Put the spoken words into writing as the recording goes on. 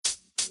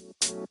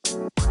Good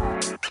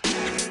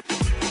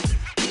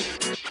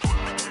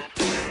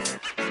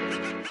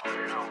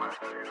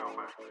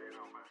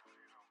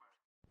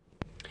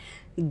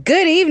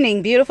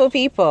evening, beautiful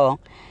people.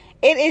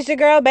 It is your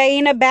girl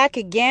Baina back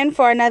again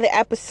for another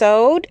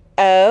episode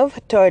of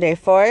Tour de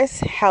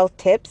Force Health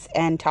Tips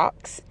and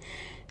Talks.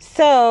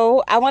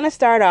 So I want to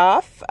start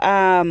off.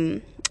 I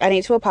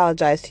need to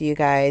apologize to you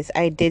guys.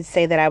 I did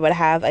say that I would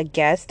have a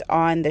guest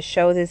on the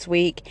show this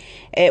week.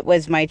 It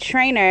was my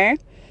trainer,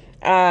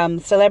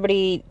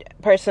 celebrity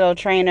personal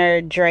trainer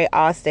Dre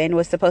Austin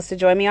was supposed to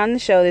join me on the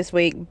show this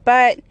week,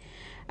 but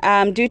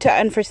due to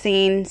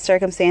unforeseen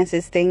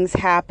circumstances, things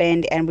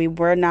happened and we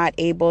were not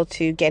able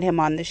to get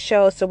him on the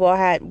show. So we'll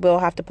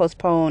have to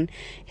postpone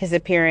his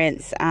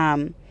appearance.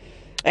 And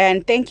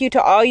thank you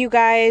to all you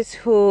guys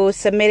who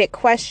submitted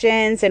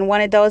questions and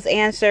wanted those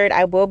answered.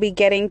 I will be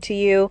getting to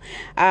you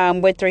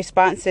with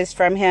responses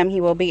from him. He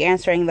will be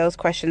answering those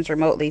questions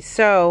remotely.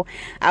 So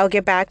I'll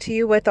get back to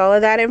you with all of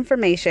that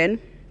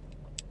information.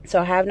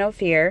 So have no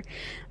fear.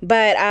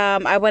 But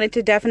I wanted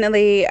to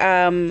definitely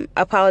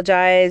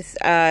apologize.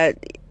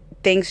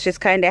 Things just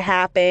kind of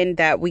happened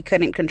that we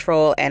couldn't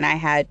control, and we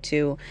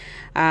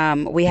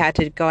had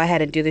to go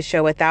ahead and do the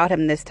show without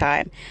him this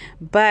time.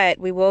 But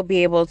we will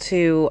be able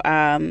to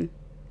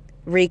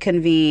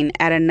reconvene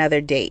at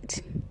another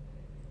date.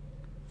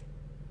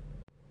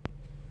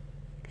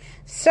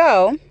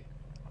 So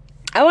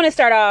I want to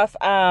start off.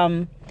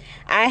 I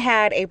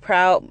had a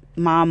proud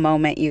mom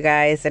moment, you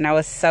guys, and I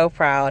was so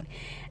proud.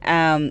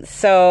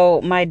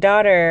 So my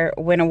daughter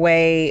went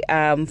away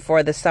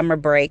for the summer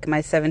break,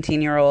 my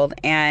 17-year-old,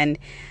 and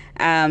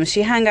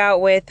she hung out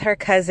with her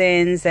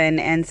cousins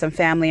and some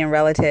family and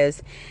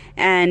relatives.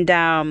 And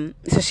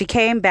so she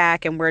came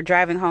back, and we're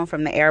driving home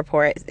from the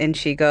airport, and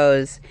she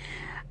goes,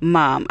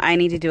 "Mom, I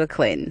need to do a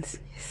cleanse."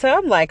 So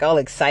I'm like all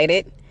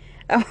excited.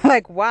 I'm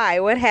like, "Why?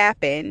 What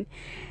happened?"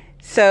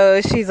 So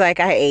she's like,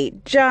 "I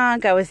ate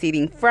junk. I was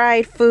eating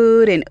fried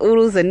food and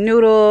oodles and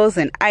noodles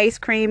and ice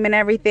cream and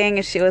everything."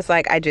 And she was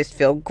like, "I just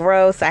feel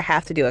gross. I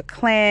have to do a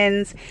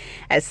cleanse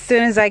as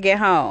soon as I get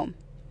home."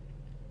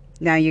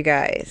 Now, you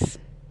guys,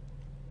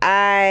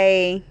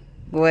 I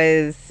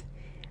was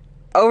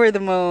over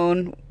the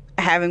moon,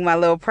 having my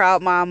little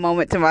proud mom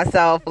moment to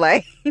myself.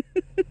 Like,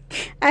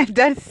 I've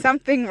done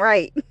something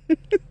right.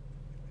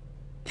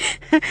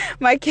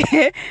 My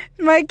kid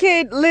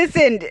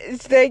listened.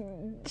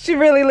 She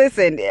really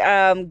listened.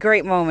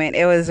 Great moment.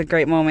 It was a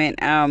great moment.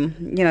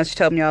 She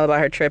told me all about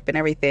her trip and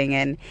everything.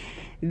 And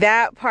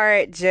that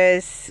part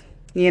just,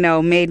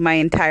 made my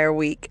entire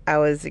week. I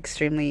was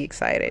extremely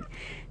excited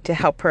to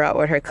help her out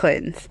with her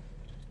cleanse.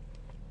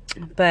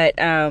 But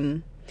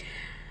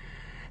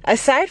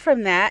aside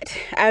from that,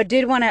 I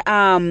did want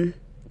to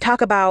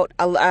talk about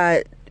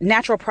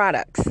natural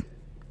products.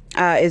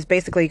 Is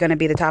basically going to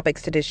be the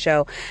topics to this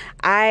show.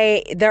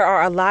 There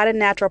are a lot of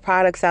natural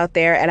products out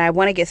there, and I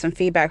want to get some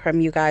feedback from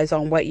you guys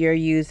on what you're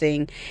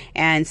using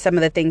and some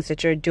of the things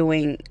that you're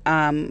doing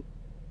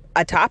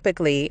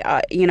atopically,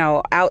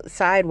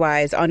 outside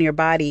wise on your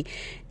body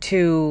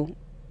to,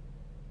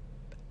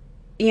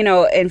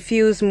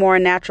 infuse more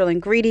natural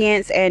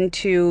ingredients and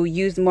to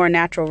use more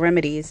natural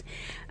remedies.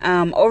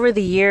 Over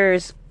the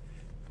years,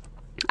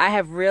 I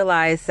have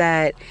realized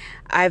that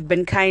I've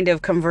been kind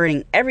of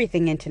converting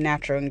everything into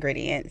natural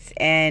ingredients,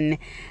 and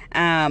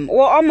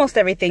almost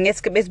everything.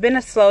 It's been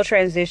a slow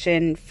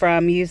transition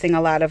from using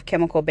a lot of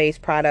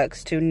chemical-based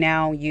products to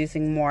now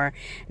using more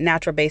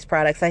natural-based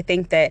products. I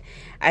think that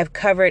I've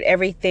covered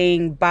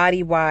everything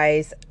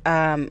body-wise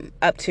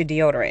up to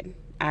deodorant.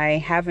 I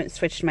haven't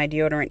switched my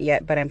deodorant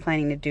yet, but I'm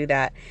planning to do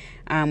that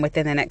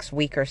within the next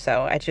week or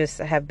so. I just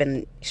have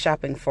been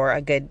shopping for a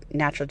good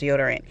natural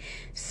deodorant.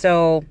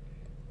 So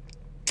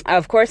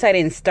of course, I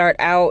didn't start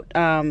out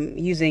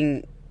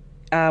using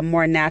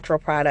more natural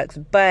products,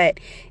 but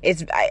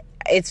it's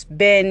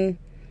been,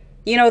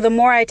 the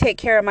more I take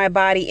care of my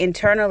body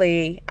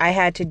internally, I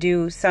had to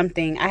do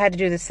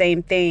the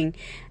same thing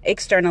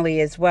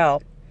externally as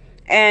well.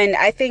 And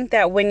I think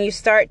that when you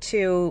start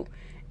to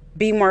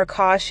be more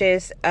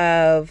cautious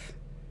of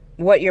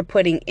what you're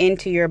putting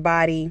into your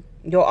body,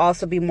 you'll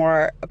also be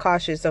more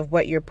cautious of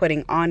what you're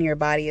putting on your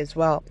body as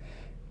well.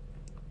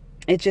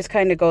 It just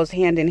kind of goes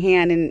hand in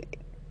hand, and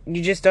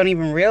you just don't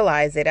even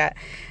realize it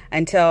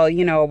until,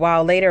 a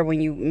while later when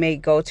you may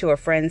go to a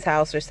friend's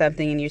house or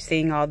something and you're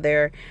seeing all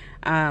their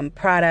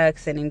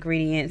products and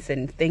ingredients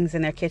and things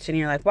in their kitchen. And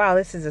you're like, wow,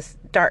 this is a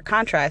stark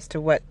contrast to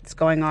what's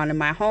going on in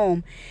my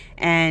home.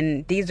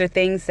 And these are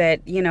things that,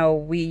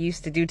 we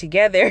used to do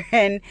together,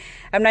 and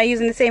I'm not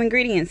using the same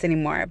ingredients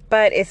anymore.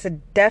 But it's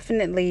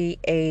definitely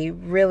a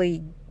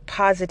really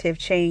positive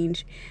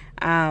change.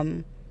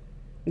 Of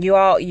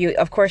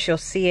course, you'll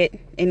see it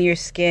in your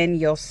skin,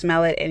 you'll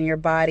smell it in your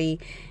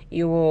body,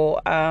 you'll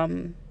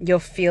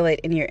feel it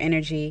in your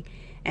energy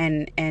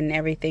and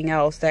everything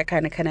else that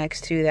kind of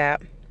connects to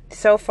that.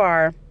 So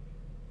far,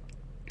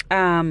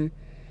 I've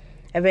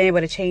been able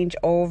to change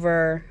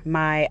over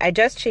I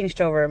just changed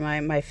over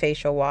my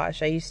facial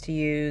wash. I used to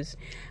use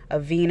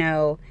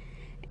Aveeno,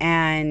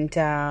 and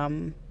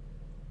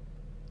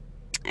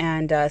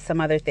and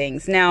some other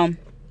things. Now,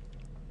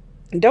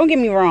 don't get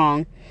me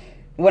wrong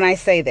when I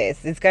say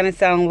this. It's going to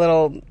sound a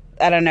little,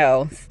 I don't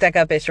know,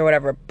 stuck-up-ish or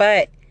whatever,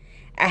 but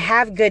I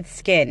have good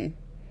skin.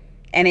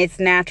 And it's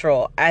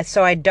natural.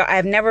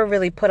 I've never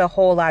really put a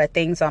whole lot of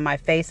things on my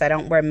face. I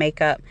don't wear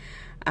makeup.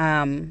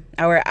 I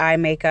wear eye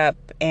makeup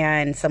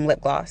and some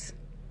lip gloss.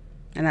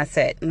 And that's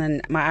it. And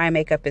then my eye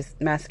makeup is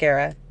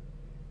mascara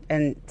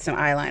and some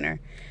eyeliner.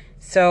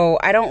 So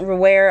I don't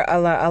wear a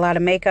lot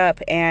of makeup.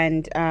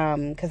 And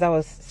because I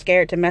was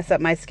scared to mess up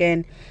my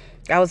skin.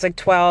 I was like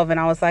 12 and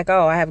I was like,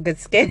 oh, I have good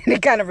skin. And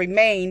it kind of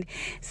remained.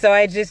 So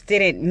I just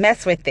didn't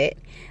mess with it.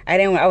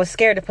 I was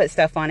scared to put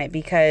stuff on it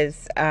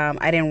because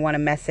I didn't want to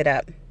mess it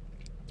up.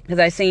 Because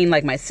I seen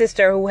like my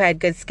sister who had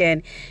good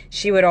skin,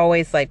 she would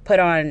always like put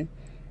on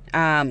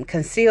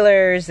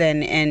concealers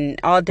and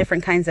all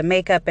different kinds of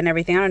makeup and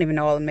everything. I don't even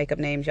know all the makeup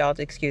names, y'all,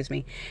 excuse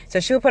me. So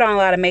she would put on a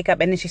lot of makeup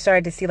and then she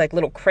started to see like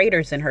little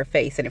craters in her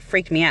face and it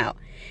freaked me out.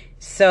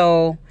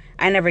 So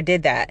I never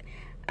did that.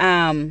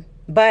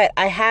 But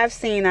I have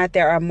seen that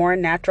there are more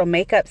natural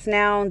makeups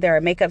now. There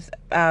are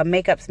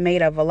makeups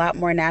made of a lot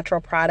more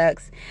natural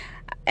products.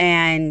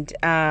 And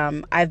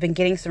I've been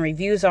getting some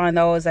reviews on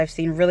those. I've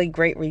seen really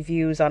great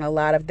reviews on a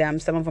lot of them.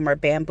 Some of them are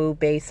bamboo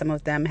based. Some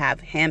of them have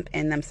hemp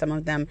in them. Some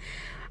of them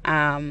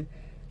are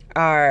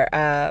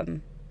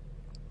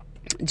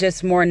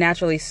just more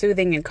naturally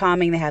soothing and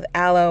calming. They have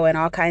aloe and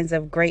all kinds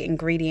of great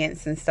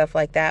ingredients and stuff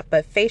like that.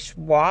 But face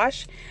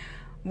wash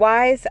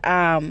wise,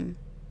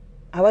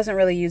 I wasn't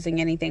really using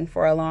anything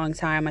for a long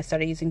time. I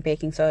started using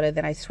baking soda.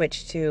 Then I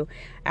switched to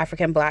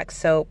African black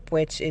soap,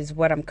 which is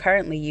what I'm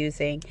currently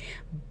using.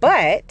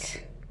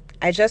 But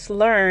I just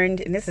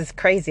learned, and this is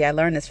crazy, I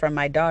learned this from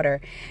my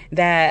daughter,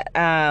 that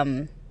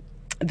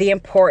the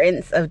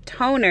importance of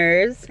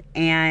toners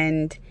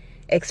and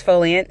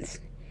exfoliants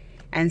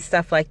and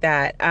stuff like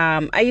that.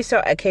 I used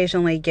to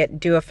occasionally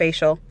do a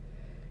facial.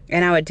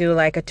 And I would do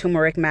like a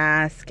turmeric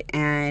mask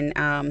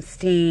and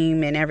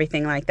steam and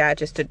everything like that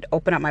just to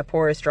open up my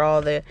pores, draw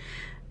the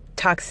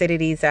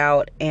toxicities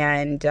out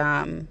and,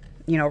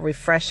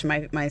 refresh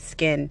my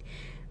skin.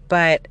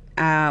 But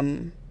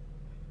I've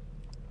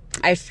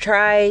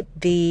tried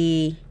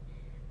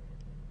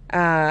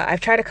I've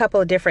tried a couple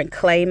of different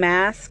clay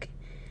masks.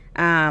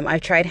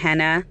 I've tried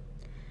henna,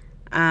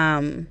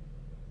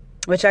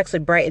 which actually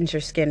brightens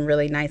your skin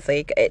really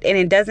nicely. And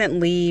it doesn't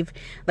leave,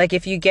 like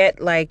if you get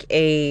like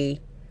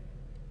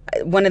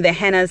one of the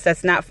hennas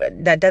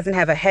that doesn't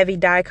have a heavy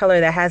dye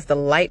color, that has the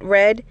light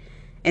red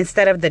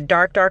instead of the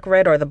dark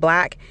red or the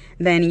black,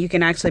 then you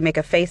can actually make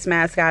a face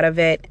mask out of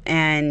it.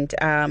 And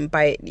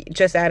by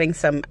just adding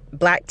some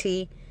black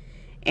tea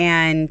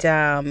and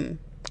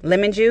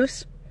lemon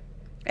juice,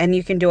 and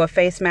you can do a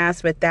face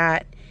mask with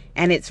that.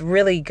 And it's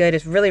really good.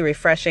 It's really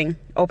refreshing.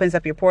 Opens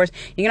up your pores.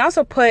 You can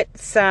also put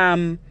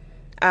some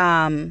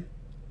chamomile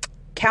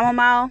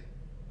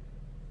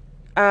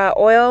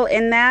oil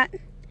in that.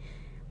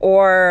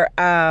 Or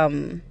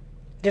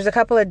there's a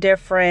couple of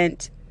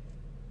different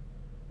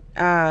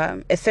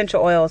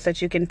essential oils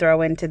that you can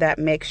throw into that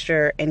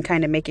mixture and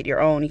kind of make it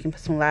your own. You can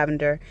put some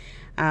lavender,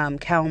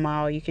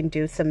 chamomile. You can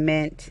do some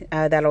mint.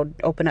 That'll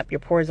open up your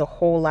pores a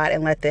whole lot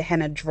and let the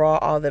henna draw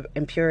all the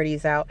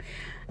impurities out.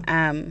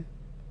 A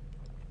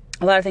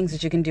lot of things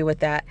that you can do with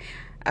that.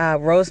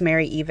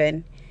 Rosemary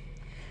even.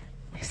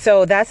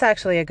 So that's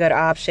actually a good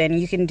option.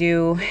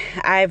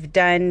 I've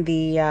done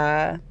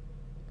the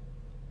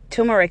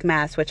turmeric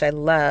mask, which I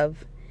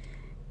love,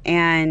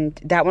 and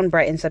that one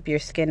brightens up your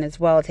skin as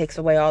well. It takes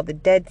away all the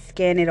dead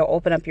skin. It'll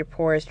open up your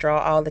pores, draw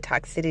all the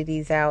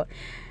toxicities out,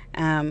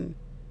 and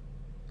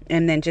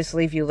then just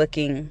leave you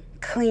looking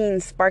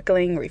clean,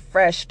 sparkling,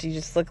 refreshed. You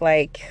just look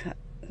like,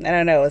 I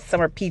don't know, a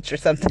summer peach or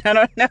something. I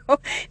don't know.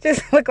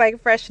 Just look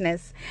like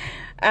freshness.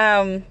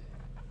 So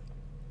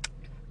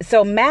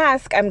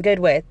mask I'm good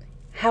with.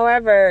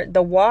 However,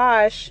 the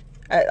wash,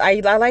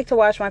 I like to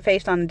wash my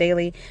face on a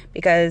daily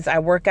because I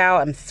work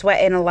out. I'm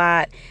sweating a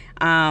lot.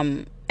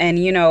 And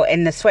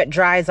the sweat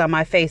dries on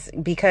my face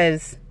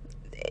because,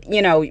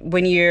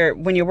 when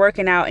you're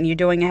working out and you're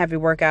doing a heavy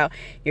workout,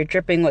 you're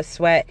dripping with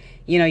sweat,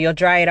 you'll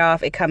dry it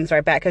off. It comes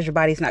right back because your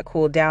body's not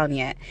cooled down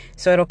yet.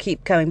 So it'll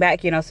keep coming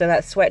back, so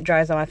that sweat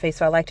dries on my face.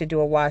 So I like to do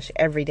a wash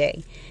every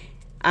day.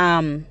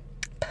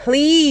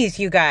 Please,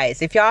 you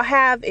guys, if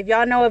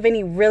y'all know of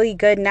any really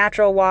good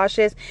natural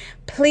washes,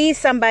 please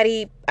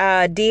somebody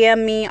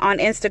DM me on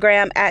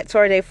Instagram at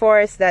Tour de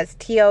Force. That's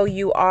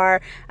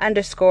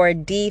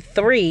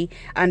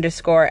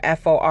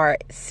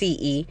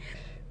TOUR_D3_FORCE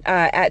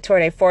at Tour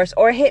de Force,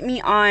 or hit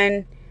me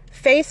on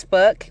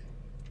Facebook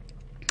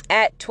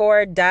at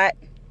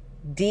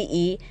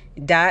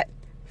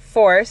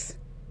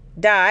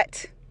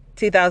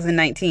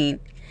tour.de.force.2019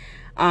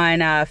 on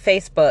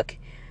Facebook.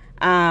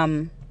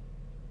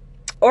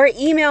 Or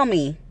email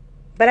me.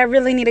 But I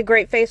really need a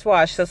great face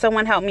wash, so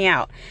someone help me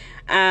out.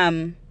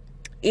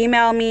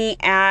 Email me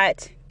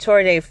at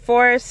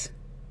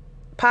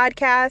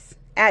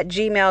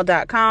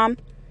tourdeforcepodcast@gmail.com.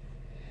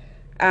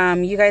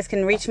 You guys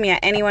can reach me at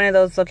any one of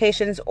those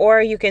locations,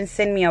 or you can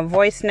send me a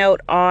voice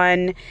note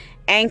on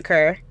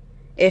Anchor.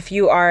 If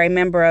you are a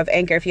member of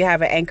Anchor, if you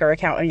have an Anchor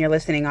account and you're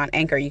listening on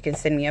Anchor, you can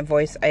send me a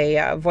voice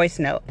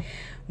note.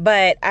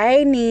 But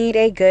I need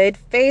a good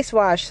face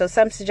wash, so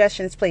some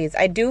suggestions, please.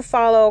 I do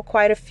follow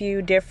quite a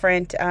few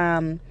different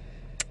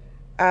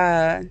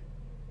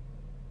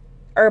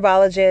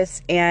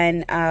herbologists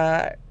and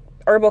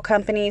herbal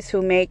companies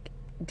who make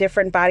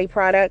different body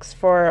products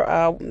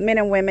for men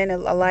and women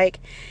alike,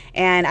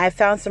 and I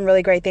found some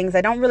really great things.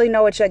 I don't really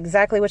know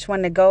exactly which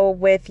one to go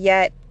with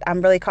yet.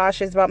 I'm really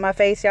cautious about my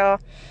face, y'all.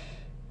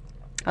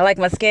 I like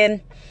my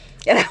skin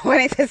and I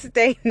want it to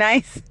stay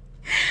nice,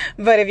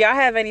 but if y'all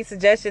have any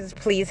suggestions,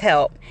 please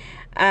help.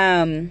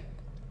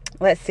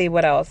 Let's see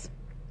what else.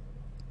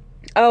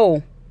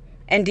 Oh,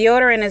 and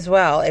deodorant as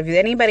well. If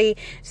anybody,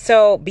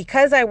 so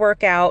because I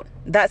work out,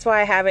 that's why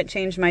I haven't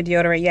changed my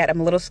deodorant yet. I'm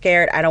a little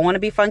scared. I don't want to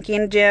be funky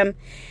in the gym,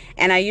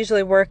 and I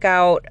usually work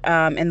out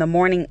in the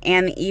morning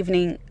and the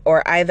evening,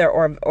 or either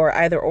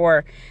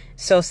or.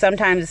 So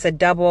sometimes it's a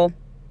double.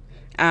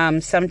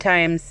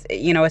 Sometimes,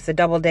 it's a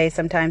double day.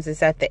 Sometimes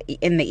it's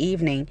in the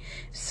evening.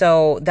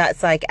 So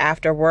that's like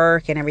after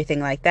work and everything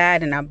like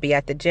that, and I'll be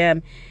at the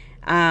gym.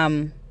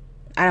 I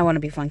don't want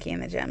to be funky in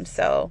the gym,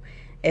 so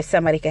if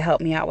somebody could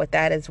help me out with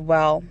that as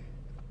well.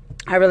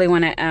 I really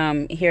want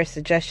to hear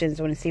suggestions.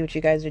 I want to see what you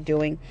guys are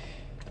doing.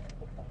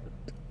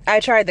 I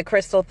tried the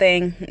crystal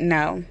thing.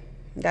 No,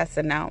 that's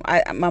a no.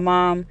 My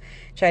mom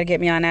tried to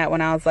get me on that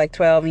when I was like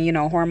 12. And,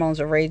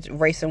 hormones are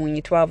racing when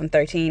you're 12 and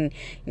 13.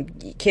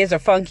 Kids are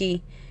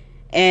funky.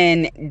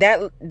 And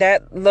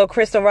that little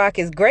crystal rock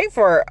is great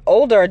for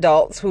older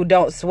adults who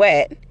don't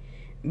sweat.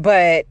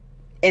 But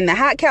in the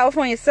hot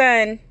California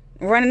sun,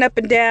 running up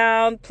and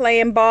down,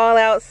 playing ball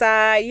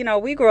outside.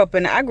 I grew up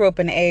in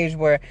an age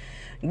where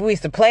we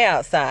used to play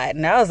outside,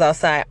 and I was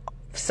outside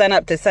sun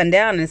up to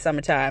sundown in the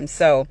summertime.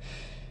 So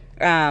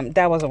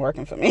that wasn't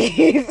working for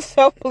me.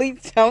 So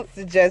please don't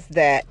suggest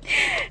that.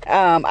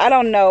 I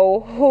don't know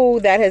who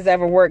that has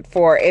ever worked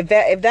for. If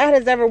that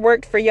has ever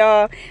worked for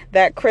y'all,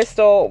 that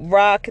crystal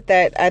rock,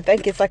 that I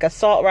think it's like a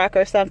salt rock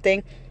or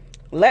something,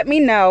 let me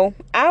know.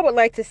 I would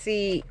like to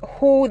see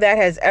who that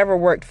has ever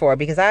worked for,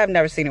 because I have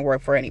never seen it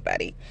work for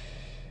anybody.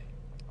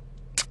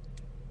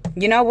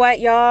 You know what,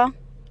 y'all?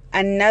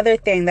 Another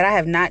thing that I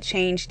have not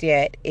changed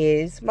yet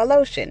is my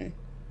lotion.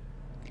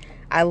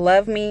 I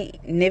love me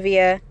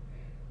Nivea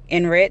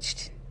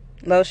Enriched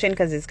lotion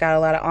because it's got a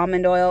lot of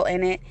almond oil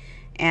in it,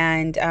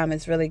 and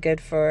it's really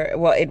good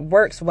it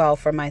works well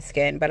for my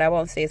skin, but I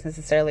won't say it's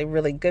necessarily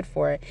really good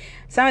for it.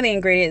 Some of the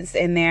ingredients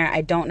in there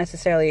I don't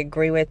necessarily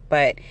agree with,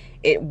 but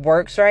it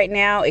works right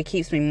now. It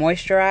keeps me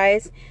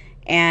moisturized,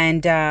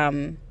 and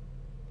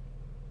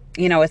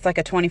it's like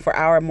a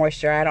 24-hour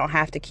moisture. I don't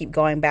have to keep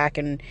going back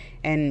and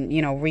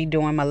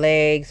redoing my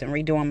legs and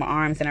redoing my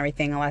arms and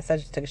everything unless I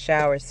just took a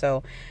shower.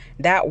 So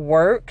that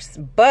works,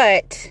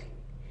 but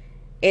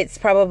it's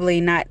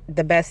probably not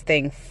the best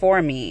thing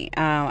for me.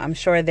 I'm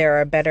sure there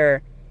are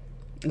better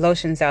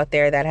lotions out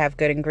there that have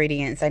good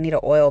ingredients. I need an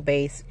oil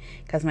base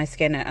because my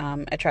skin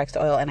attracts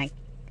to oil. And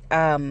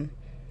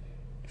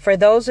for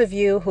those of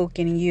you who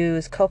can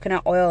use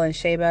coconut oil and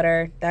shea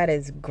butter, that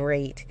is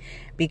great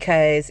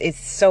because it's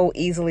so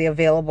easily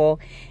available.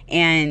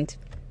 And,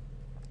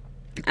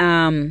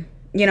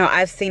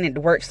 I've seen it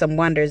work some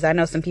wonders. I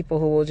know some people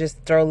who will just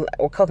throw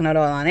coconut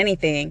oil on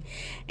anything,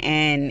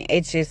 and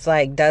it just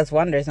like does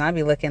wonders. And I'll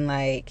be looking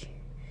like,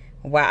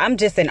 wow, I'm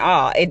just in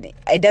awe. It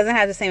doesn't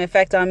have the same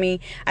effect on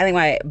me. I think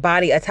my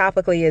body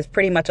atopically is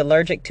pretty much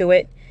allergic to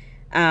it.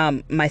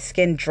 My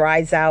skin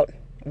dries out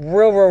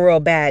real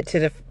bad to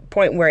the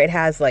point where it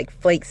has like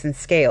flakes and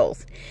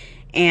scales,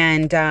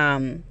 and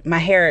my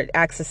hair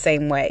acts the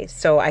same way,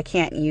 so I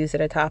can't use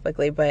it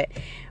atopically. But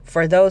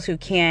for those who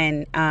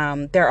can,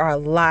 there are a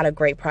lot of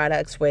great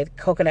products with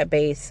coconut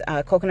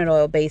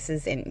oil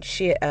bases and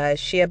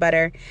shea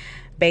butter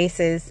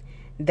bases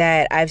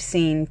that I've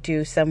seen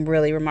do some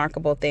really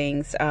remarkable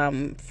things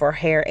for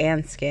hair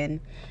and skin.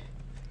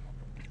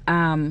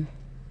 I've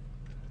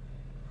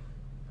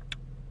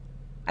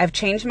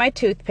changed my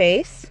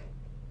toothpaste.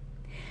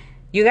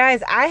 You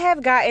guys, I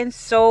have gotten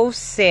so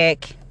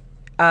sick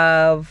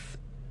of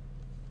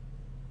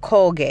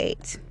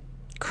Colgate,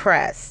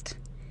 Crest,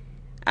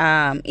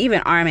 even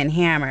Arm &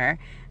 Hammer,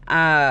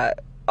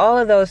 all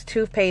of those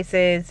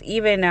toothpastes,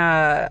 even,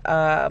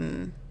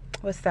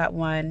 what's that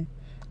one?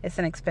 It's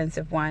an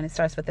expensive one. It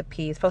starts with a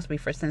P. It's supposed to be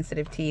for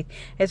sensitive teeth.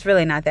 It's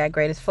really not that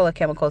great. It's full of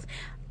chemicals.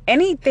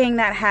 Anything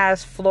that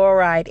has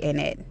fluoride in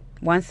it,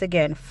 once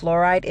again,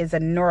 fluoride is a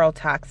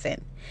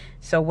neurotoxin.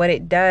 So what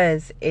it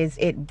does is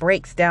it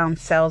breaks down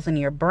cells in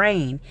your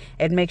brain.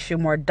 It makes you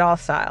more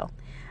docile.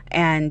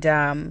 And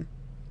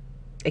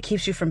it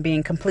keeps you from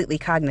being completely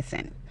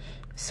cognizant.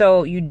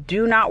 So you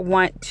do not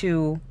want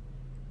to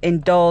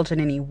indulge in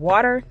any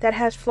water that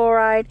has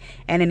fluoride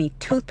and any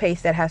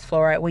toothpaste that has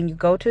fluoride. When you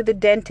go to the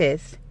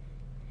dentist,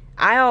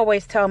 I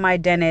always tell my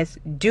dentist,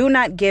 do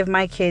not give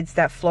my kids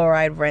that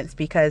fluoride rinse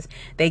because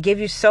they give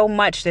you so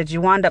much that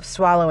you wind up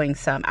swallowing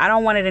some. I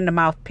don't want it in the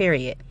mouth,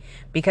 period,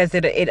 because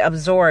it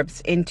absorbs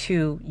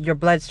into your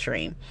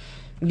bloodstream.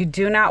 You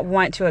do not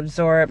want to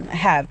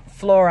have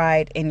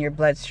fluoride in your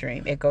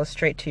bloodstream. It goes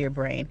straight to your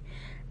brain.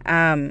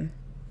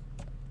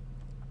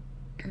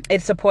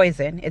 It's a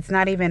poison. It's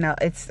not even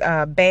it's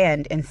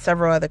banned in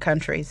several other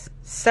countries.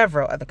 This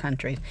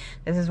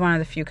is one of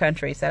the few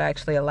countries that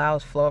actually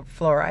allows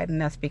fluoride,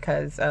 and that's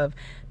because of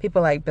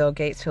people like Bill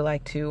Gates who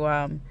like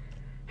to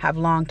have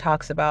long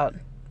talks about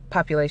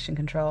population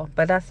control.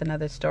 But that's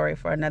another story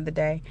for another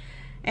day.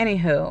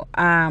 Anywho,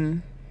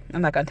 I'm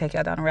not going to take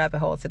y'all down a rabbit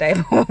hole today,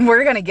 but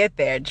we're going to get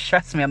there.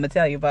 Trust me, I'm going to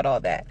tell you about all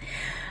that.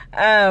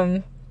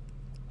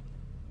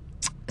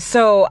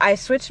 So I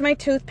switched my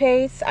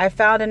toothpaste. I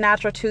found a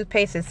natural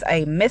toothpaste. It's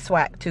a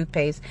Meswak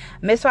toothpaste.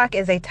 Meswak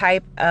is a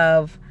type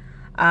of,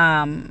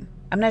 I'm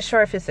not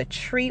sure if it's a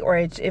tree or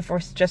if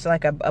it's just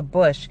like a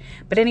bush.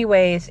 But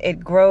anyways,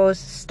 it grows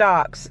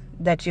stalks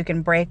that you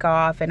can break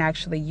off and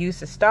actually use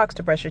the stalks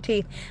to brush your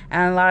teeth.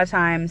 And a lot of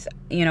times,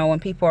 you know, when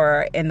people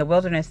are in the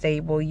wilderness, they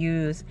will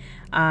use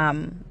a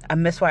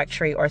Meswak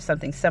tree or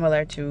something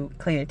similar to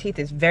clean their teeth.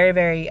 It's very,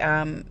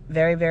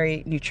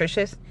 very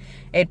nutritious.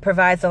 It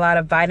provides a lot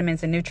of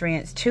vitamins and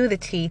nutrients to the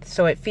teeth,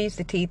 so it feeds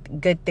the teeth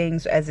good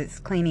things as it's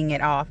cleaning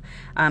it off,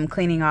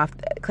 cleaning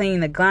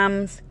the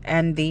gums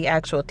and the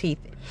actual teeth.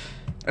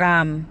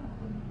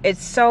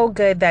 It's so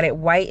good that it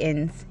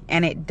whitens,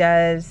 and it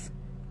does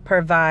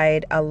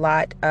provide a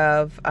lot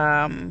of I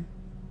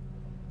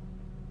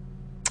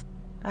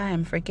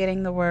am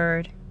forgetting the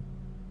word,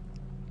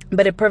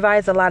 but it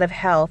provides a lot of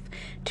health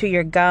to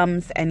your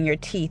gums and your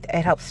teeth.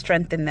 It helps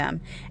strengthen them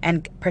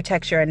and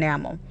protects your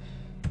enamel.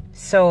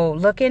 So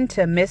look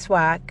into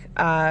Meswak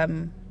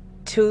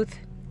Tooth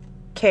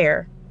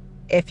Care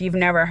if you've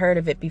never heard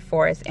of it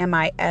before. It's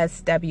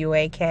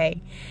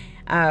Miswak.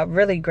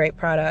 Really great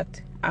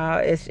product.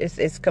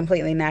 It's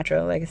completely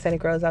natural. Like I said, it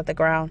grows out the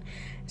ground.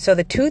 So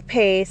the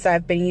toothpaste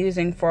I've been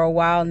using for a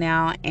while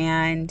now,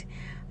 and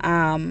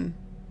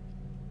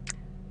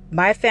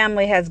my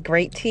family has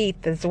great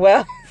teeth as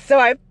well. So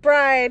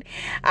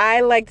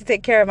I like to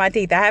take care of my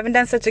teeth. I haven't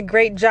done such a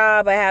great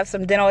job. I have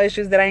some dental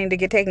issues that I need to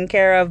get taken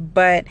care of,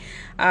 but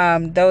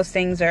those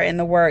things are in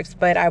the works.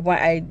 But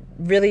I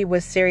really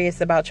was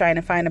serious about trying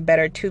to find a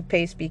better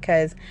toothpaste,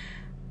 because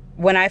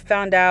when I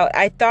found out,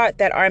 I thought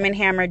that Arm &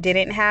 Hammer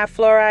didn't have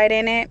fluoride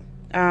in it,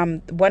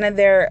 one of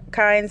their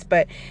kinds,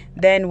 but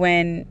then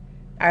when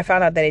I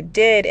found out that it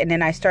did, and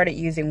then I started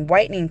using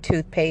whitening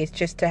toothpaste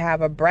just to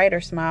have a brighter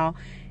smile,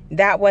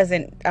 that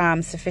wasn't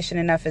sufficient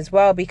enough as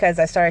well, because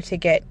I started to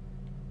get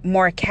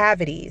more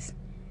cavities.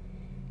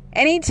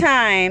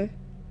 Anytime,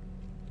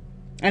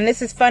 and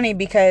this is funny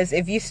because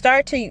if you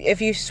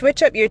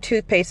switch up your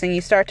toothpaste and you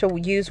start to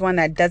use one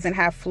that doesn't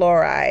have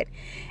fluoride,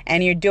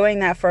 and you're doing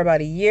that for about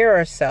a year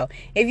or so,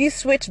 if you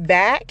switch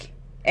back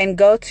and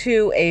go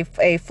to a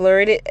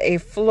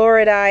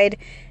fluoride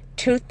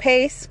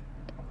toothpaste,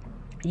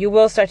 you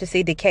will start to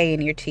see decay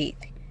in your teeth,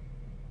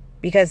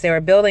 because they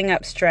were building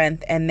up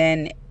strength, and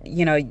then,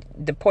 you know,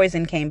 the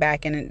poison came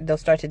back and they'll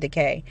start to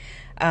decay.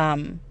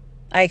 I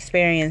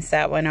experienced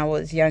that when I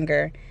was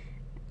younger,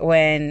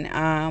 when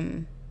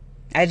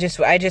I just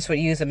would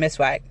use a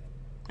Meswak.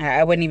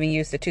 I wouldn't even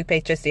use the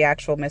toothpaste, just the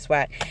actual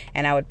Meswak,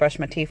 and I would brush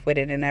my teeth with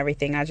it and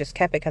everything. I just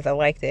kept it because I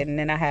liked it. And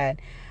then I had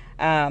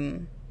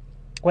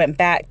went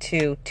back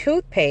to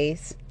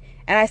toothpaste,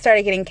 and I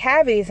started getting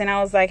cavities, and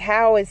I was like,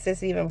 how is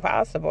this even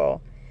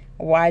possible?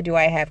 Why do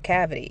I have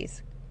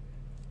cavities?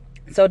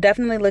 So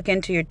definitely look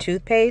into your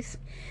toothpaste.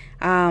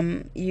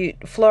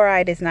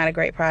 Fluoride is not a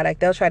great product.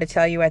 They'll try to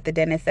tell you at the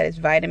dentist that it's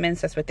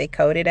vitamins. That's what they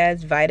code it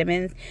as,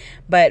 vitamins.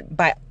 But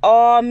by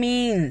all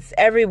means,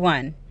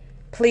 everyone,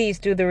 please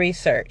do the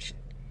research.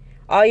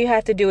 All you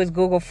have to do is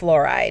Google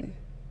fluoride,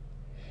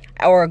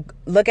 or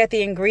look at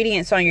the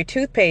ingredients on your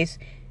toothpaste.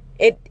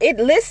 It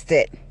lists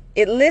it.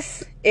 It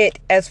lists it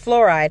as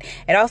fluoride.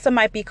 It also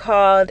might be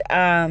called,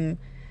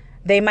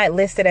 they might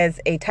list it as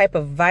a type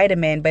of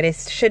vitamin, but it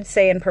should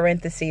say in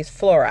parentheses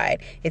fluoride.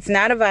 It's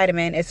not a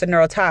vitamin. It's a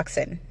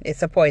neurotoxin.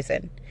 It's a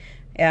poison.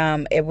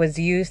 It was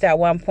used at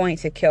one point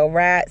to kill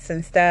rats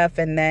and stuff,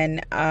 and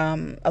then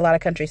a lot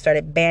of countries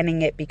started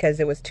banning it because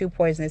it was too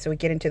poisonous. It would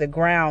get into the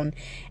ground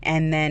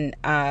and then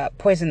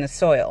poison the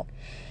soil.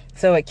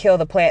 So it killed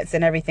the plants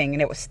and everything,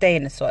 and it would stay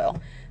in the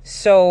soil.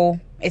 So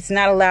it's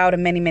not allowed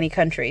in many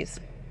countries.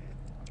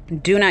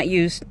 Do not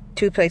use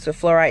toothpaste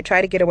with fluoride.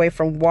 Try to get away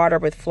from water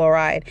with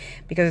fluoride,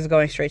 because it's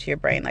going straight to your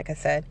brain, like I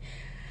said.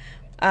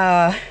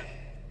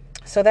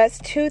 So that's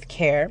tooth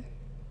care.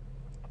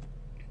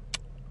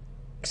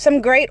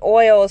 Some great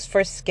oils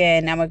for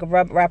skin. I'm going to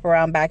wrap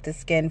around back to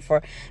skin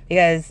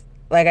because,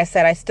 like I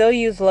said, I still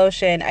use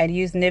lotion. I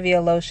use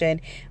Nivea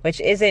lotion, which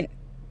isn't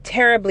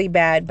terribly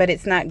bad, but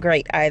it's not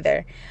great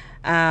either.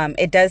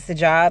 It does the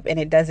job, and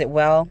it does it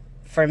well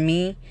for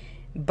me,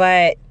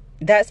 but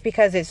that's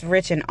because it's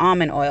rich in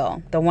almond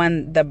oil,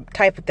 the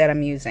type that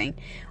I'm using.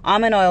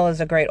 Almond oil is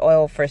a great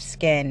oil for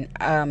skin.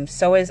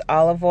 So is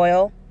olive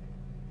oil.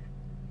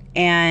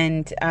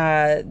 And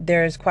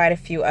there's quite a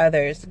few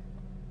others.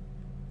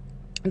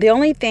 The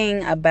only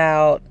thing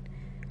about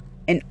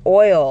an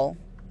oil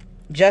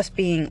just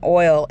being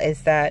oil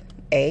is that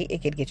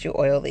it could get you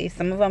oily.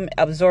 Some of them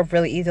absorb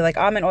really easy. Like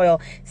almond oil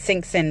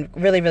sinks in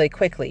really, really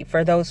quickly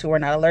for those who are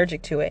not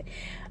allergic to it.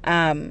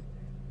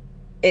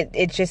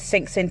 It just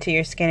sinks into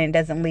your skin and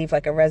doesn't leave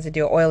like a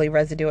residue, oily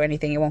residue or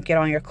anything. It won't get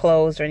on your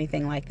clothes or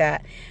anything like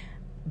that.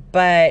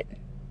 But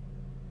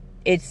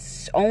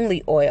it's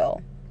only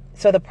oil.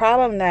 So the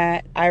problem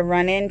that I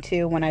run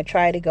into when I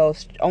try to go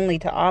only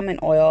to almond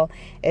oil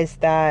is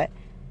that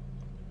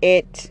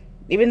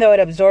even though it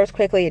absorbs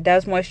quickly, it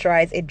does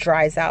moisturize, it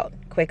dries out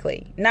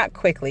quickly. Not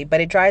quickly,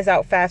 but it dries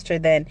out faster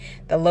than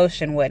the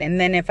lotion would. And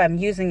then if I'm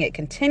using it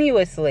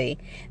continuously,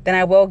 then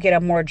I will get a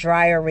more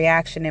drier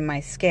reaction in my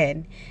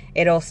skin.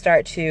 It'll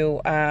start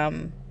to,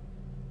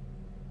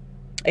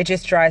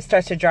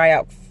 starts to dry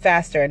out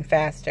faster and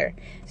faster.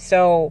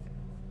 So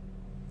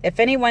if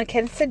anyone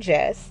can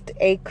suggest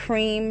a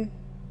cream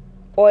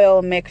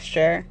oil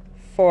mixture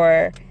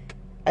for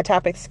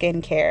atopic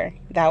skincare,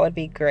 that would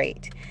be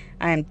great.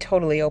 I am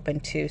totally open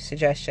to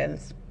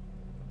suggestions.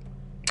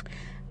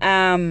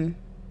 What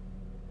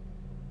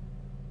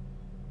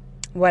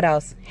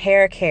else?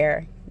 Hair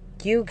care.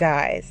 You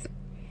guys,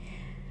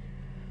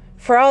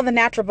 for all the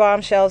natural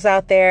bombshells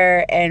out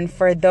there, and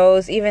for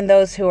even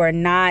those who are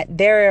not,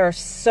 there are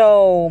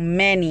so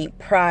many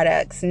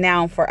products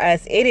now for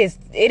us. It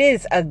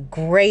is a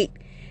great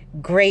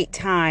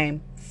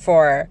time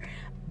for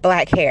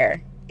black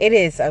hair. It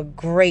is a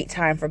great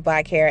time for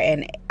black hair,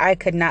 and I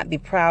could not be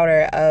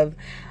prouder of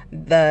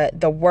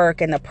the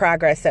work and the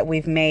progress that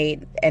we've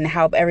made, and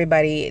how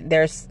everybody,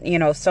 there's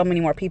so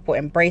many more people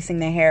embracing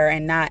the hair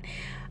and not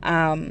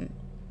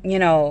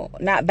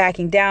not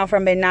backing down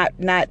from it,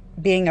 not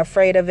being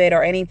afraid of it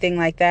or anything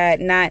like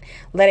that, not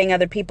letting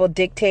other people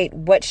dictate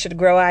what should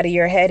grow out of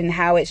your head and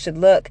how it should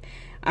look.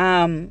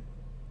 The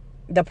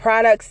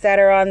products that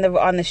are on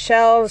the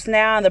shelves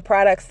now, the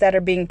products that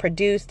are being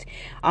produced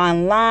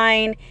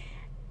online,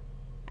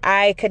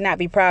 I could not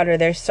be prouder.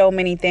 There's so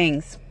many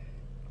things.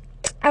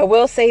 I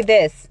will say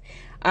this.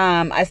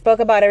 I spoke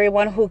about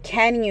everyone who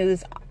can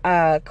use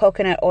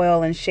coconut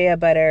oil and shea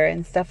butter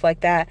and stuff like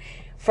that.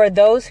 For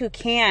those who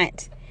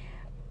can't,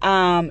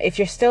 if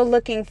you're still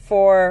looking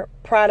for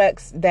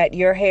products that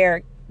your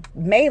hair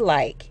may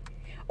like,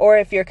 or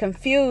if you're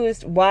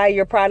confused why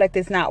your product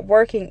is not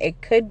working,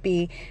 it could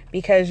be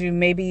because you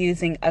may be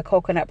using a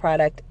coconut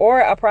product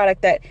or a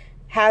product that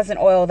has an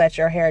oil that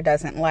your hair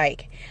doesn't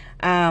like.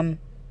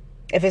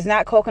 If it's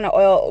not coconut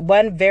oil,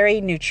 one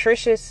very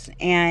nutritious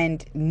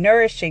and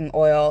nourishing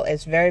oil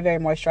is very, very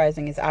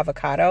moisturizing is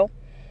avocado.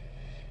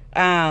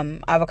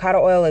 Avocado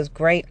oil is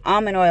great.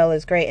 Almond oil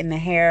is great in the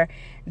hair.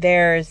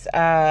 There's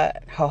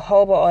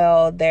jojoba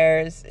oil.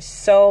 There's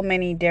so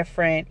many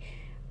different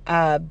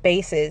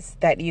bases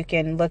that you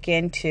can look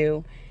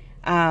into.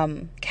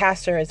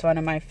 Castor is one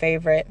of my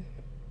favorite.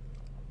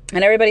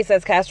 And everybody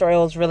says castor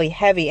oil is really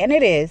heavy, and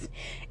it is.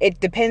 It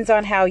depends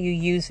on how you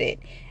use it.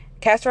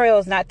 Castor oil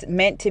is not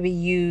meant to be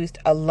used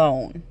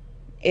alone.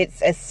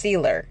 It's a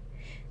sealer.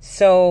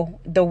 So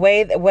the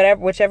way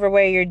whichever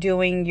way you're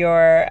doing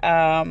your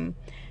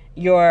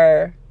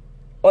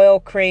oil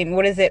cream,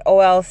 what is it,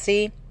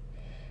 OLC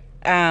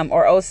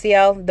or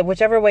OCL,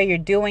 whichever way you're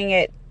doing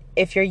it,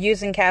 if you're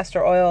using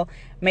castor oil,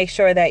 make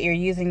sure that you're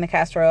using the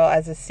castor oil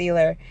as a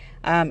sealer.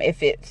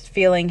 If it's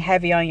feeling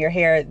heavy on your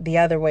hair, the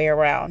other way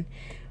around.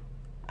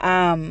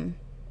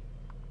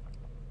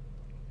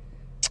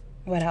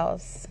 What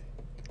else?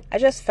 I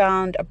just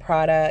found a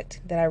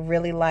product that I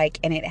really like,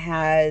 and it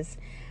has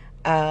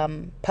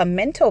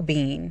pimento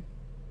bean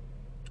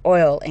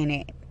oil in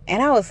it.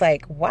 And I was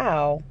like,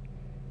 wow,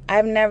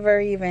 I've never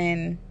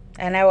even,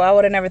 and I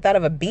would have never thought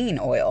of a bean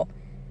oil.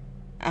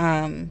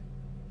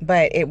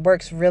 But it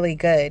works really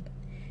good.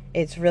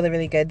 It's really,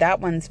 really good. That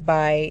one's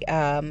by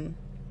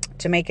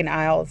Jamaican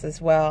Isles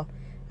as well.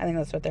 I think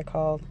that's what they're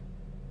called.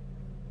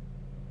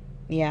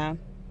 Yeah.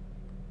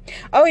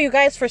 Oh, you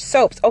guys, for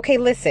soaps. Okay,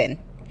 listen.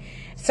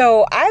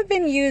 So I've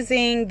been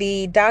using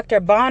the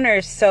Dr.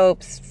 Bronner's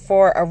soaps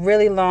for a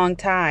really long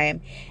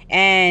time.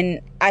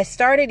 And I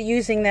started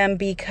using them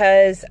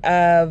because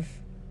of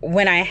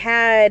when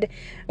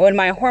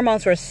my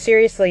hormones were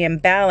seriously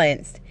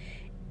imbalanced.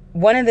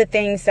 One of the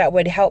things that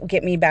would help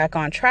get me back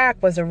on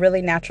track was a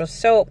really natural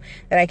soap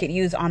that I could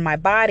use on my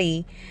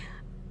body.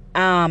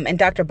 And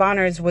Dr.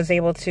 Bronner's was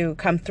able to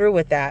come through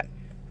with that.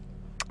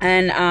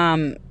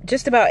 And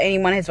just about any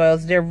one of his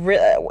oils,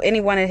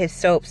 any one of his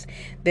soaps,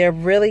 they're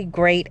really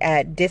great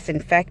at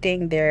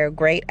disinfecting. They're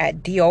great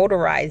at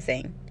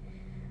deodorizing.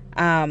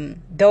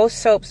 Those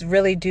soaps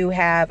really do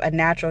have a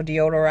natural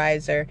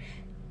deodorizer.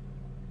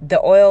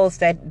 The oils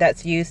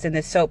that's used in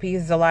the soap, he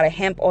uses a lot of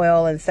hemp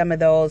oil and some of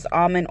those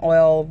almond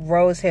oil,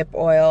 rosehip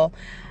oil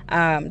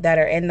that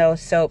are in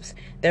those soaps.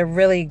 They're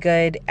really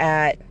good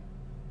at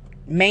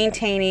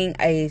maintaining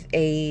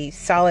a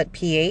solid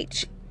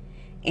pH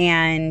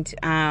and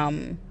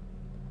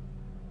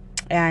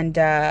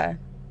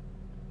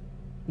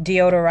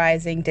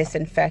deodorizing,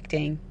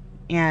 disinfecting,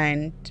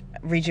 and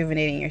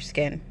rejuvenating your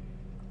skin.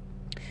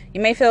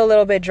 You may feel a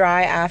little bit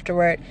dry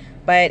afterward,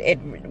 But it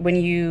when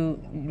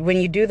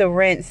you do the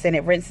rinse and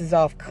it rinses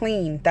off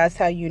clean, that's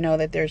how you know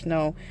that there's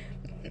no,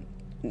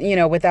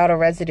 without a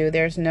residue,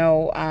 there's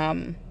no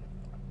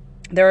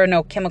there are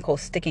no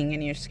chemicals sticking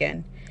in your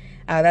skin.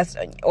 That's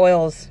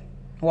oils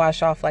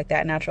wash off like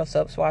that. Natural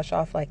soaps wash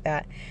off like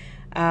that.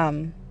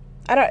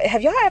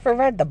 Have y'all ever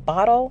read the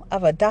bottle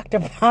of a Dr.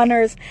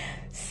 Bronner's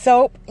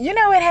soap?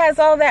 It has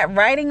all that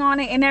writing on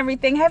it and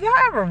everything. Have y'all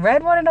ever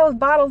read one of those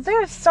bottles?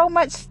 There's so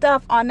much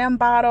stuff on them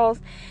bottles.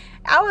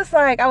 I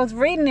was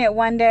reading it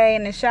one day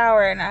in the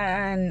shower,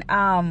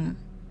 and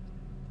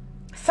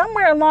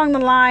somewhere along the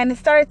line, it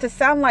started to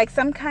sound like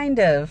some kind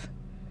of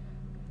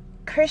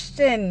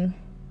Christian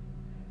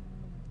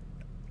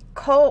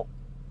cult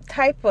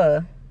type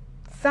of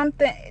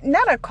something.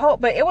 Not a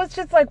cult, but it was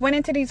just like went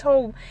into these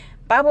whole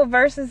Bible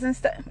verses and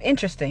stuff.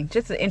 Interesting.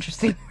 Just an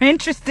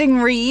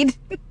interesting read.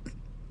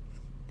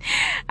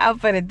 I'll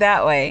put it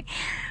that way.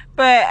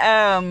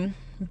 But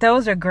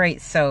those are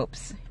great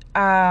soaps.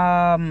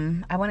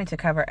 I wanted to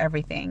cover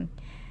everything.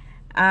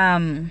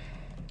 What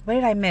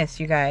did I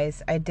miss, you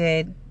guys? I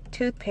did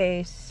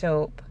toothpaste,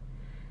 soap,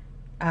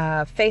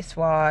 face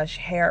wash,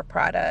 hair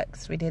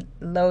products. We did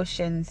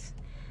lotions,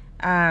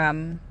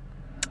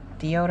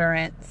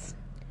 deodorants.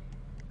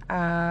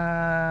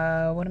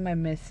 What am I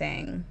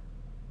missing?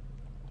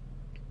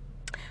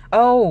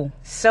 Oh,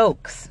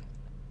 soaks.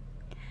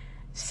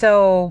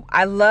 So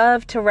I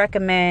love to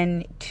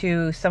recommend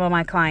to some of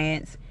my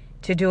clients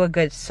to do a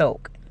good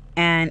soak.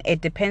 And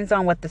it depends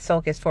on what the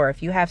soak is for.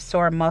 If you have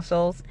sore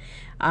muscles,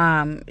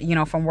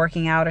 from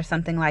working out or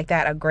something like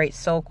that, a great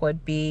soak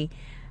would be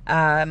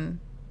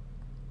Epsom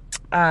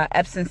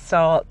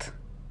salt.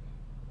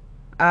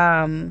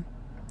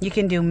 You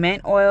can do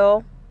mint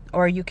oil,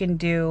 or you can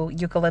do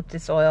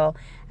eucalyptus oil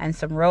and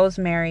some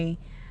rosemary,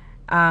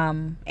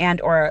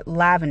 and or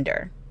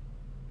lavender.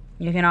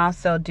 You can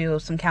also do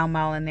some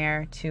chamomile in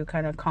there to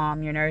kind of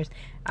calm your nerves.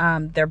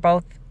 They're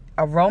both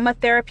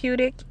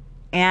aromatherapeutic,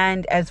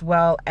 and as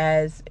well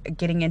as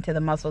getting into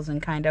the muscles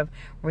and kind of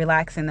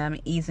relaxing them,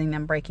 easing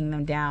them, breaking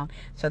them down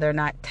so they're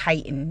not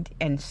tightened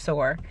and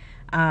sore.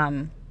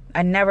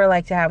 I never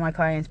like to have my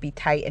clients be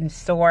tight and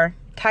sore.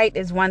 Tight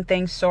is one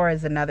thing, sore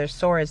is another.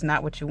 Sore is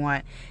not what you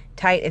want.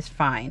 Tight is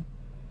fine.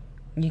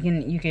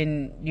 You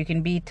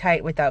can be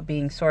tight without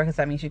being sore, because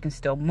that means you can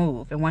still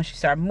move. And once you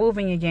start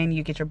moving again,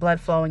 you get your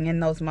blood flowing in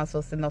those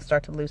muscles, and they'll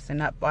start to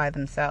loosen up by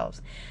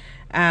themselves.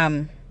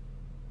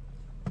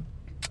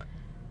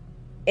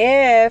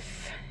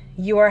 If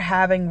you are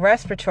having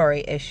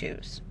respiratory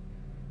issues,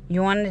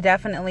 you want to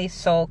definitely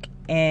soak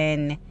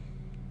in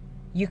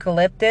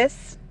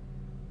eucalyptus,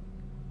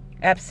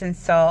 Epsom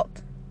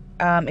salt.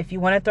 If you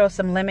want to throw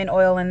some lemon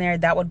oil in there,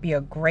 that would be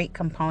a great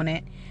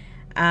component.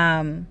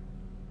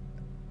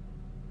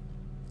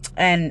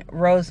 And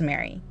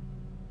rosemary.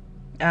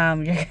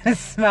 You're going to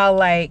smell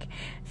like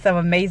some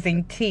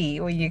amazing tea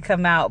when you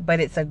come out, but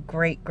it's a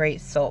great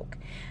soak.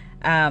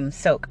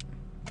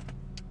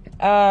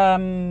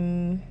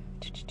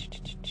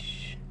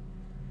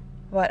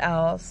 What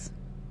else?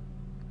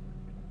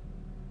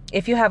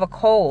 If you have a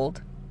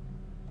cold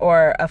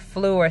or a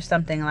flu or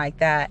something like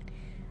that,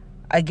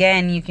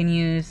 again, you can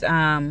use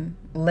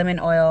lemon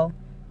oil.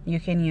 You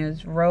can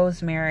use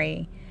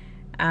rosemary.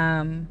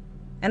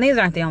 And these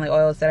aren't the only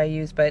oils that I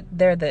use, but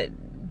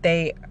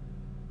they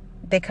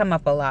come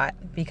up a lot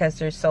because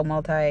they're so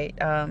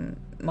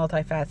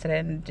multifaceted,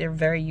 and they're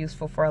very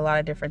useful for a lot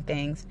of different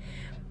things.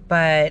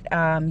 But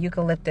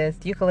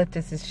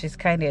eucalyptus is just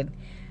kind of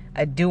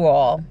a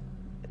do-all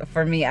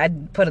for me.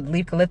 I'd put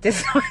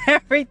eucalyptus on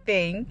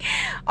everything.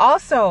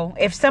 Also,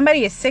 if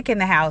somebody is sick in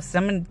the house,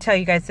 I'm going to tell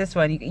you guys this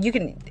one. You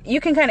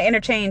can kind of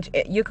interchange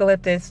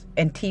eucalyptus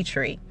and tea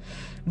tree.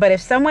 But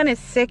if someone is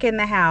sick in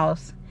the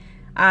house,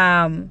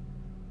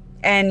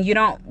 and you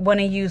don't want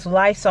to use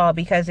Lysol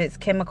because it's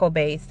chemical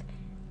based,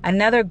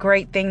 another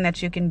great thing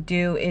that you can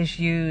do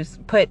is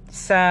put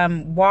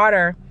some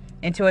water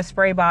into a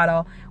spray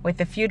bottle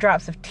with a few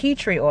drops of tea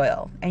tree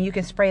oil, and you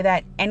can spray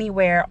that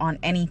anywhere on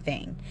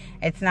anything.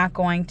 It's not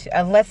going to,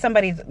 unless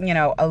somebody's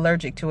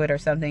allergic to it or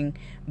something,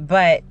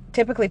 but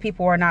typically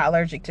people are not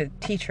allergic to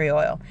tea tree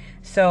oil.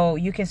 So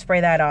you can spray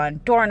that on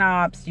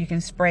doorknobs, you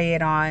can spray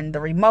it on the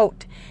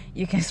remote,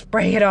 you can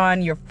spray it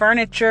on your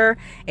furniture.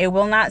 It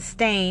will not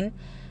stain.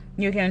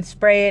 You can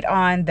spray it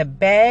on the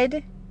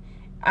bed.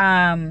 You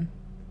can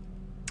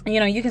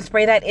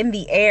spray that in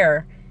the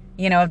air.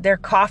 If they're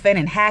coughing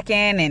and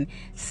hacking and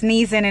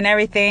sneezing and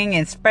everything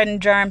and spreading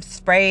germs,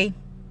 spray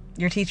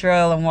your tea tree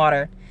oil and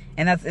water.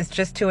 And it's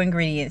just 2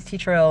 ingredients, tea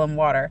tree oil and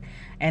water.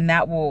 And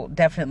that will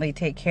definitely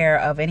take care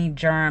of any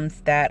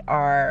germs that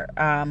are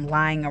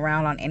lying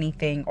around on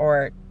anything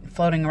or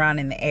floating around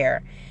in the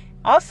air.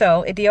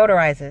 Also, it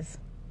deodorizes.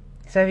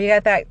 So if you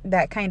got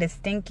that kind of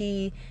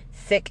stinky,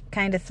 sick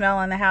kind of smell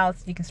in the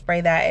house, you can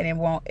spray that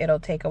and it'll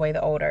take away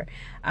the odor.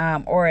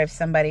 Or if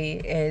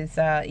somebody is,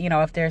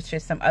 if there's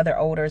just some other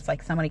odors,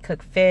 like somebody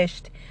cooked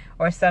fish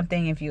or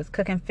something, if you was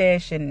cooking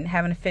fish and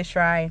having a fish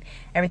fry and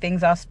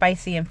everything's all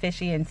spicy and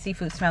fishy and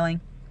seafood smelling,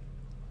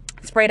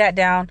 Spray that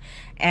down,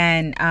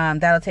 and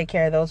that'll take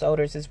care of those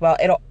odors as well.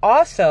 It'll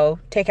also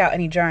take out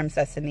any germs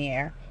that's in the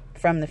air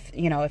from the,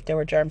 if there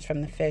were germs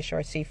from the fish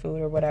or seafood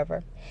or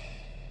whatever.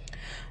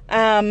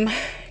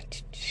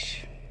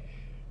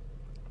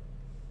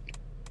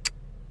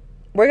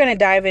 We're going to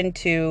dive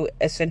into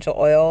essential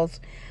oils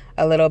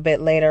a little bit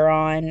later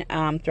on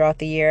throughout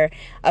the year.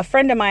 A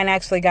friend of mine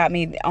actually got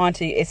me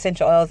onto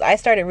essential oils. I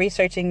started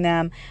researching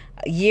them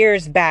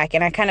years back,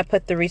 and I kind of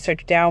put the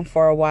research down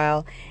for a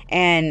while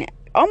and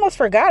almost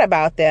forgot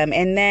about them.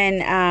 And then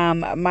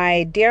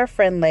my dear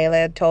friend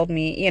Layla told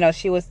me,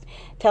 she was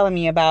telling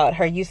me about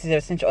her uses of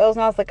essential oils,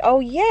 and I was like,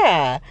 oh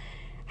yeah,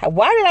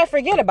 why did I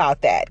forget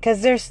about that?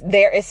 Because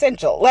they're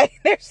essential. Like,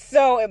 they're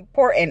so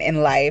important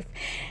in life.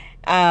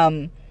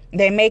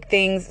 They make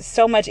things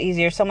so much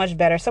easier, so much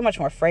better, so much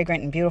more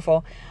fragrant and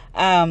beautiful.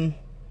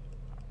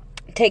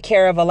 Take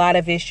care of a lot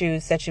of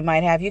issues that you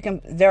might have.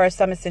 There are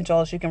some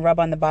essentials you can rub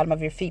on the bottom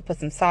of your feet, put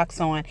some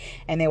socks on,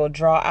 and they will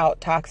draw out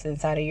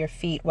toxins out of your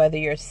feet, whether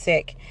you're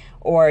sick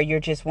or you're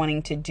just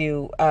wanting to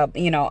do,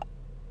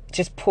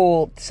 just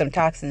pull some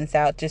toxins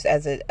out just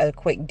as a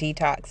quick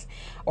detox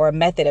or a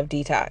method of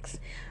detox.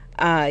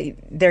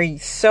 They're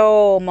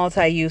so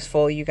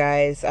multi-useful, you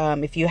guys.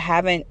 If you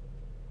haven't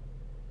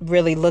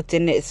really looked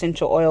into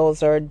essential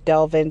oils or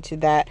delve into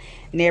that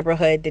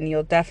neighborhood, then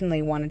you'll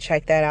definitely want to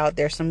check that out.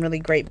 There's some really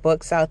great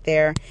books out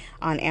there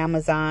on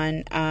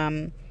Amazon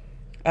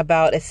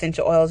about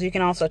essential oils. You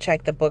can also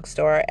check the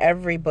bookstore.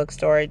 Every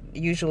bookstore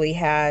usually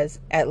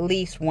has at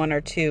least one or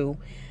two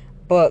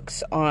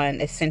books on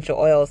essential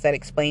oils that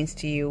explains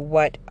to you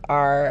what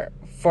are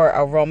for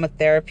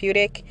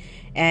aromatherapeutic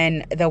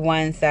and the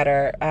ones that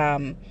are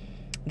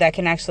that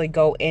can actually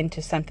go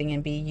into something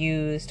and be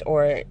used,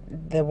 or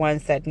the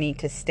ones that need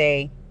to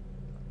stay,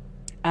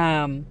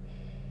 that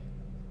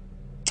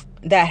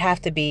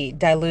have to be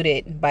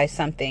diluted by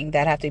something,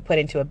 that have to be put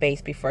into a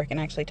base before it can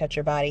actually touch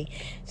your body.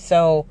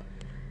 So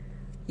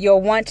you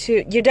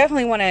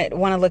definitely want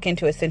to look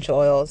into essential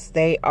oils.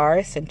 They are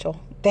essential.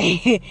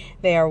 They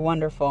are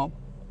wonderful.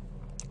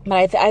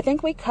 But I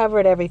think we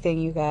covered everything,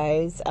 you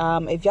guys.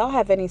 If y'all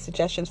have any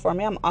suggestions for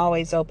me, I'm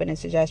always open to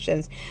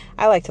suggestions.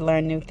 I like to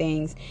learn new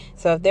things.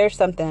 So if there's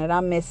something that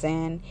I'm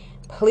missing,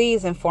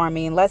 please inform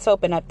me. Let's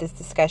open up this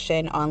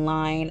discussion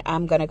online.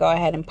 I'm going to go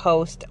ahead and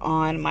post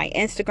on my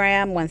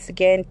Instagram. Once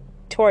again,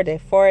 Tour de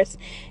Force,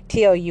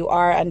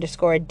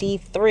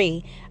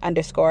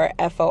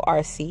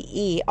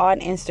 TOUR_D3_FORCE on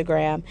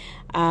Instagram.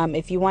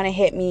 If you want to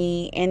hit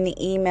me in the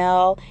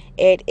email,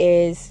 it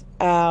is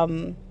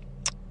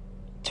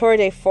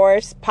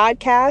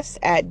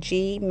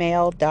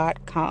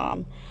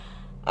tourdeforcepodcast@gmail.com.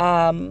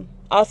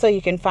 Also, you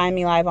can find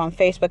me live on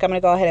Facebook. I'm going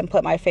to go ahead and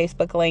put my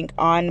Facebook link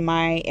on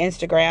my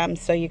Instagram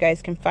so you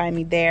guys can find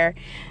me there.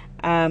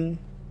 And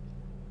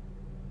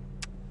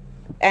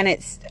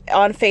it's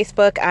on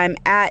Facebook. I'm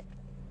at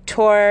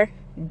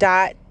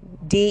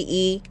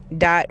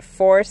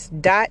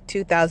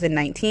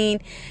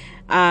tour.de.force.2019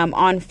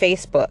 on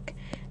Facebook.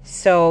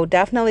 So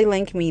definitely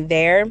link me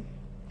there.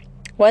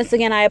 Once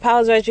again, I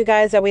apologize, you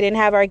guys, that we didn't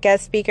have our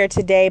guest speaker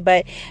today,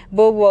 but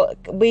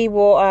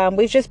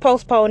we've just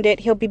postponed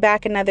it. He'll be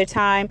back another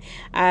time.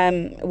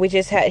 He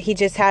just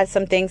had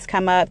some things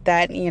come up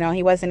that,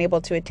 he wasn't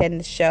able to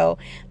attend the show,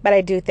 but I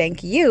do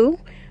thank you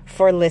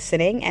for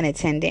listening and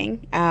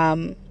attending.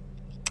 And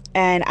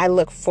I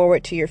look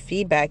forward to your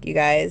feedback, you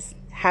guys.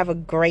 Have a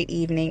great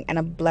evening and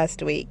a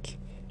blessed week.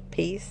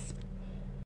 Peace.